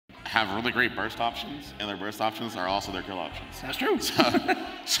have really great burst options, and their burst options are also their kill options. That's true. So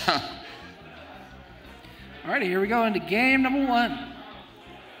Alrighty, here we go into game number 1.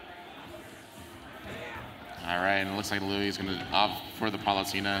 all right, and it looks like Louis is going to opt for the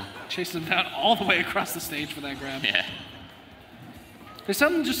Palutena. Chases him down all the way across the stage for that grab. Yeah. There's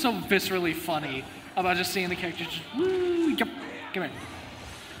something just so viscerally funny about just seeing the character just, woo, yep, come here.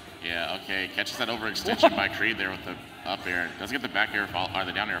 Yeah, okay. Catches that overextension by Kreeg there with the up air. Doesn't get the back air or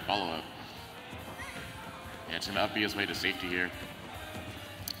the down air follow-up. Yeah, it's going to up B his way to safety here.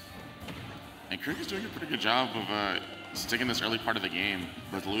 And Kreeg is doing a pretty good job of sticking this early part of the game,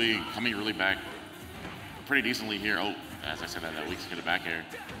 with Louis coming really back pretty decently here. Oh, as I said, that weak to the back air.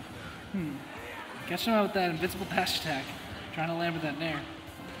 Catching him out with that invincible dash attack. Trying to land with that nair.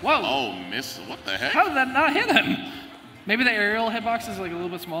 Whoa! Oh, miss. What the heck? How did that not hit him? Maybe the aerial hitbox is like a little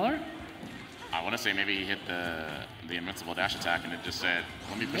bit smaller? I want to say maybe he hit the invincible dash attack and it just said,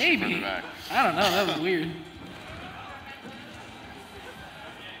 let me push Maybe. you further back. I don't know. That was weird.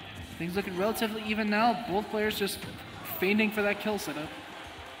 Things looking relatively even now. Both players just feigning for that kill setup.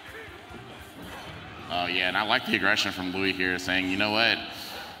 Oh, yeah, and I like the aggression from Louis here, saying, you know what?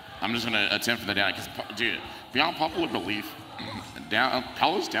 I'm just going to attempt for the down. Because, dude, beyond popular belief,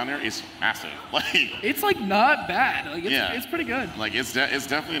 Palu's down there is massive. Like, it's like not bad. Like it's pretty good. Like it's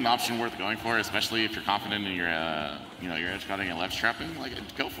definitely an option worth going for, especially if you're confident in your your edge guarding and left trapping. Like,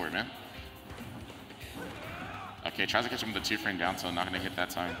 go for it, man. Okay, tries to catch him with the 2-frame down, so not gonna hit that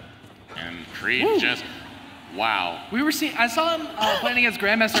time. And Kreeg just wow. I saw him playing against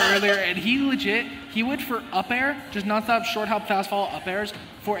Grandmaster earlier, and he went for up air, just nonstop short hop fast fall up airs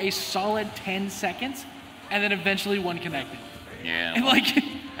for a solid 10 seconds, and then eventually one connected. Yeah. And like,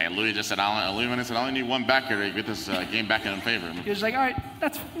 hey, Louis just said, I only need one back here to get this game back in favor. He was like, all right,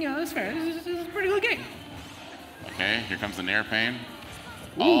 that's fair. This is a pretty good game. Okay, here comes the Nair Pain.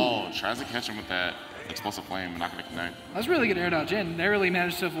 Oh, tries to catch him with that explosive flame, not going to connect. That's really good air dodge in. They really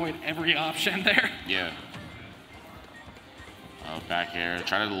managed to avoid every option there. Yeah. Oh, back air.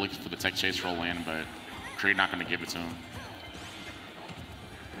 Try to look for the tech chase roll in, but Kreeg not going to give it to him.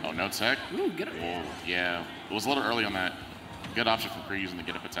 Oh, no tech? Ooh, get it. Whoa, yeah. It was a little early on that. Good option for Kreeg using the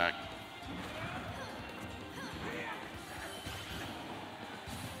get up attack.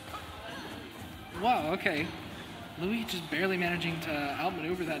 Wow, okay. Louis just barely managing to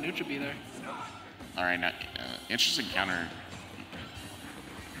outmaneuver that neutral B there. All right, now, interesting counter.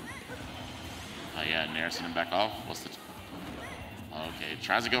 Oh, yeah, Nair sending him back off. What's the... Okay,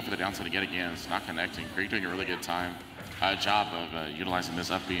 tries to go for the downside again. It's not connecting. Kreeg doing a really good job of utilizing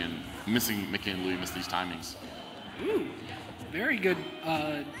this up B and making Louis miss these timings. Ooh, very good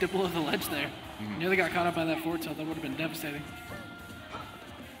dipple of the ledge there. Nearly got caught up by that forward tilt. That would have been devastating.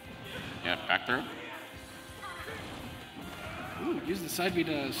 Yeah, back throw. Ooh, use the side B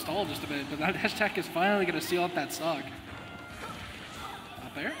to stall just a bit, but that hashtag is finally going to seal up that stock.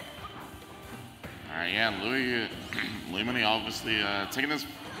 Up there. All right, yeah, Louis Money obviously taking this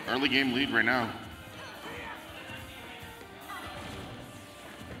early game lead right now.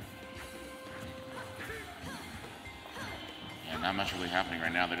 Not much really happening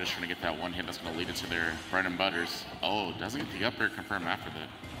right now. They're just trying to get that one hit that's going to lead it to their bread and butters. Oh, doesn't get the up air confirmed after that.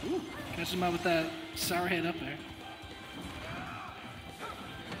 Ooh, catches him out with that sour hit up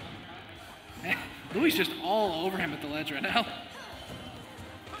there. Louis just all over him at the ledge right now.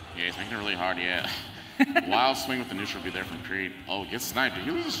 Yeah, he's making it really hard, yeah. Wild swing with the neutral B there from Kreeg. Oh, gets sniped. Did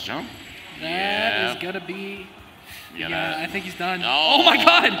he lose his jump? That is going to be... Yeah, I think he's done. Oh my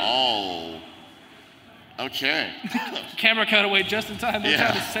God! Oh. Okay. Camera cut away just in time. They're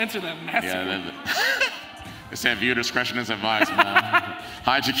trying to censor that massively. They said viewer discretion is advised, man.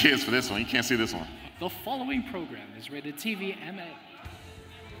 Hide your kids for this one. You can't see this one. The following program is rated TV MA.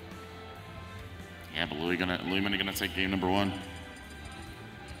 Yeah, but Louis Money gonna take game number 1.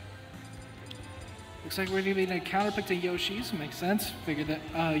 Looks like we're gonna be a counterpick to Yoshi's. Makes sense. Figured that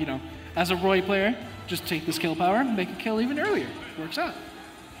as a Roy player, just take this kill power, make a kill even earlier. Works out.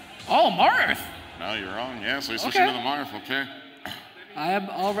 Oh, Marth! No, you're wrong. Yeah, so he's switching to the Marth. Okay. I am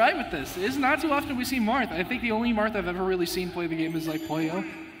all right with this. It is not too often we see Marth. I think the only Marth I've ever really seen play the game is like Poyo,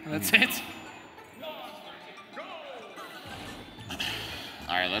 and that's it.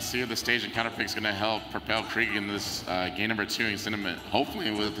 All right, let's see if the stage and counterpick is going to help propel Kreeg in this game number 2 and send him hopefully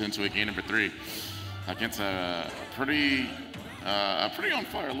into a game number 3 against a pretty on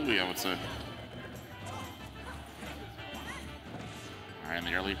fire Louis, I would say. All right, in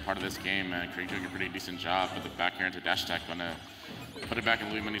the early part of this game, Kreeg doing a pretty decent job with the back air into dash attack, going to put it back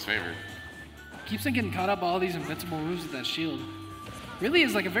in Louis Money's favor. Keeps on getting caught up by all these invincible moves with that shield. really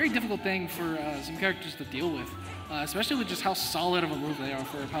is like a very difficult thing for some characters to deal with, especially with just how solid of a move they are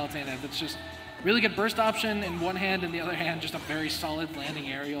for Palutena. That's just really good burst option in one hand, and the other hand just a very solid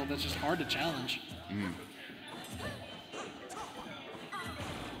landing aerial that's just hard to challenge.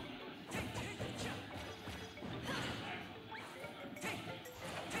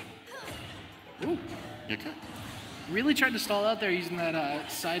 Ooh. Okay. Really tried to stall out there using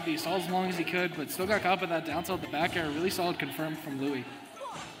that side B. Stalled as long as he could, but still got caught by that down tilt, the back air. Really solid confirm from Louis.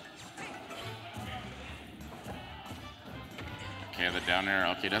 Okay, the down air.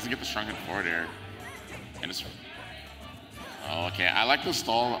 Okay, doesn't get the shrunken forward air. And it's... Oh, okay. I like the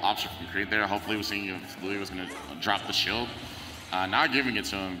stall option from Kreeg there. Hopefully, we're seeing if Louis was going to drop the shield. Not giving it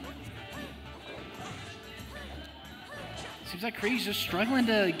to him. Seems like Kreeg's just struggling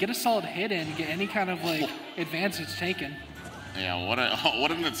to get a solid hit in, get any kind of like advantage taken. Yeah, what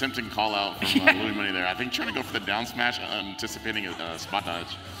an attempting call out from Louis Money there. I think trying to go for the down smash, anticipating a spot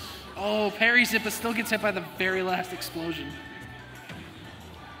dodge. Oh, parries it, but still gets hit by the very last explosion.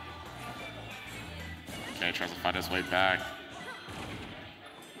 Okay, tries to fight his way back.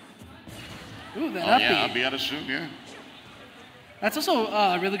 Ooh, that up B. Yeah, up B out of shoot, yeah. That's also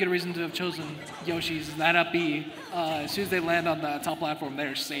a really good reason to have chosen Yoshi's, that up B. As soon as they land on the top platform,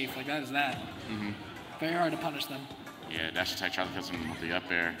 they're safe. Like, that is that. Very hard to punish them. Yeah, dash attack, try to catch him with the up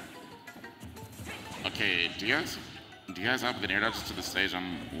air. Okay, do you guys have the air dodges to the stage?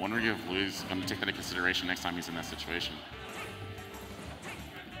 I'm wondering if Louis is going to take that into consideration next time he's in that situation.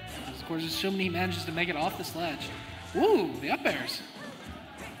 Of course, assuming he manages to make it off the sledge. Ooh, the up airs.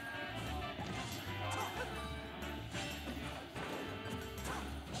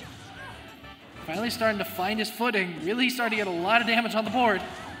 Finally starting to find his footing. Really starting to get a lot of damage on the board.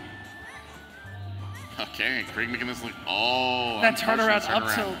 Okay, Kreeg making this look... Oh, that turnaround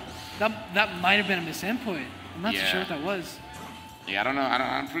up tilt. That might have been a misinput. I'm not so sure what that was. Yeah, I don't know.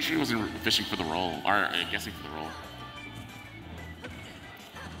 I'm pretty sure he wasn't fishing for the roll, or guessing for the roll.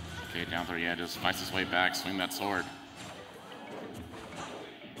 Okay, down throw, yeah, just fights his way back, swing that sword.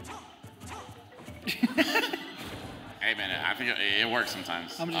 Hey, man, I think it works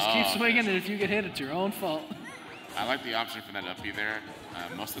sometimes. I'm just keep swinging, and if you get hit, it's your own fault. I like the option for that up B there.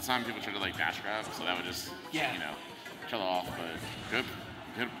 Most of the time, people try to like dash grab, so that would just, you know, kill off. But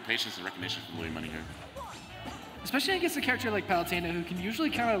good patience and recognition from Louis Money here. Especially against a character like Palutena, who can usually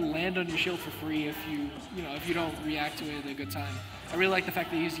kind of land on your shield for free if you don't react to it at a good time. I really like the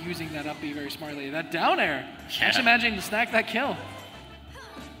fact that he's using that up B very smartly. That down air, actually managing to snag that kill.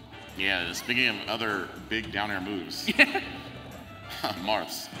 Yeah, speaking of other big down air moves.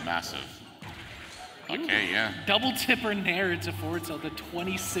 Marth's massive. Okay, yeah. Double tipper nair into forward tilt at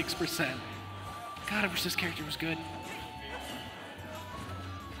 26%. God, I wish this character was good.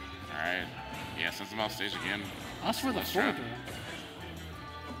 All right. Yeah, sends him off stage again. Us for the forward throw.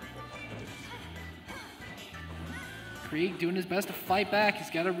 Kreeg doing his best to fight back. He's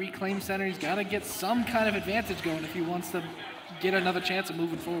got to reclaim center. He's got to get some kind of advantage going if he wants to get another chance of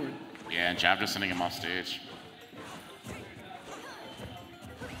moving forward. Yeah, and Jab just sending him off stage.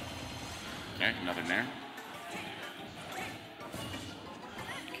 Okay, another nair.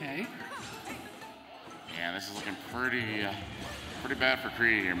 Okay. Yeah, this is looking pretty bad for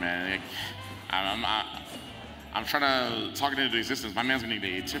Kreeg here, man. I'm trying to talk it into existence. My man's gonna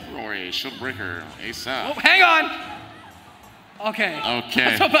need a tipper or a shield breaker ASAP. Oh, hang on! Okay. Okay.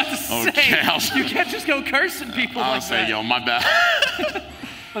 I was about to say, you can't just go cursing people like that. I'll say, yo, my bad.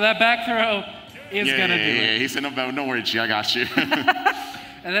 But that back throw is gonna do it. Yeah, he said, no worries, G, I got you.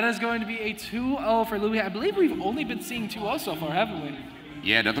 And that is going to be a 2-0 for Louis. I believe we've only been seeing 2-0 so far, haven't we?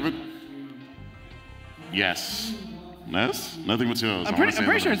 Yeah, nothing but... Yes. Nothing but 2-0s. I'm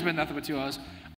pretty sure it's been nothing but 2-0s.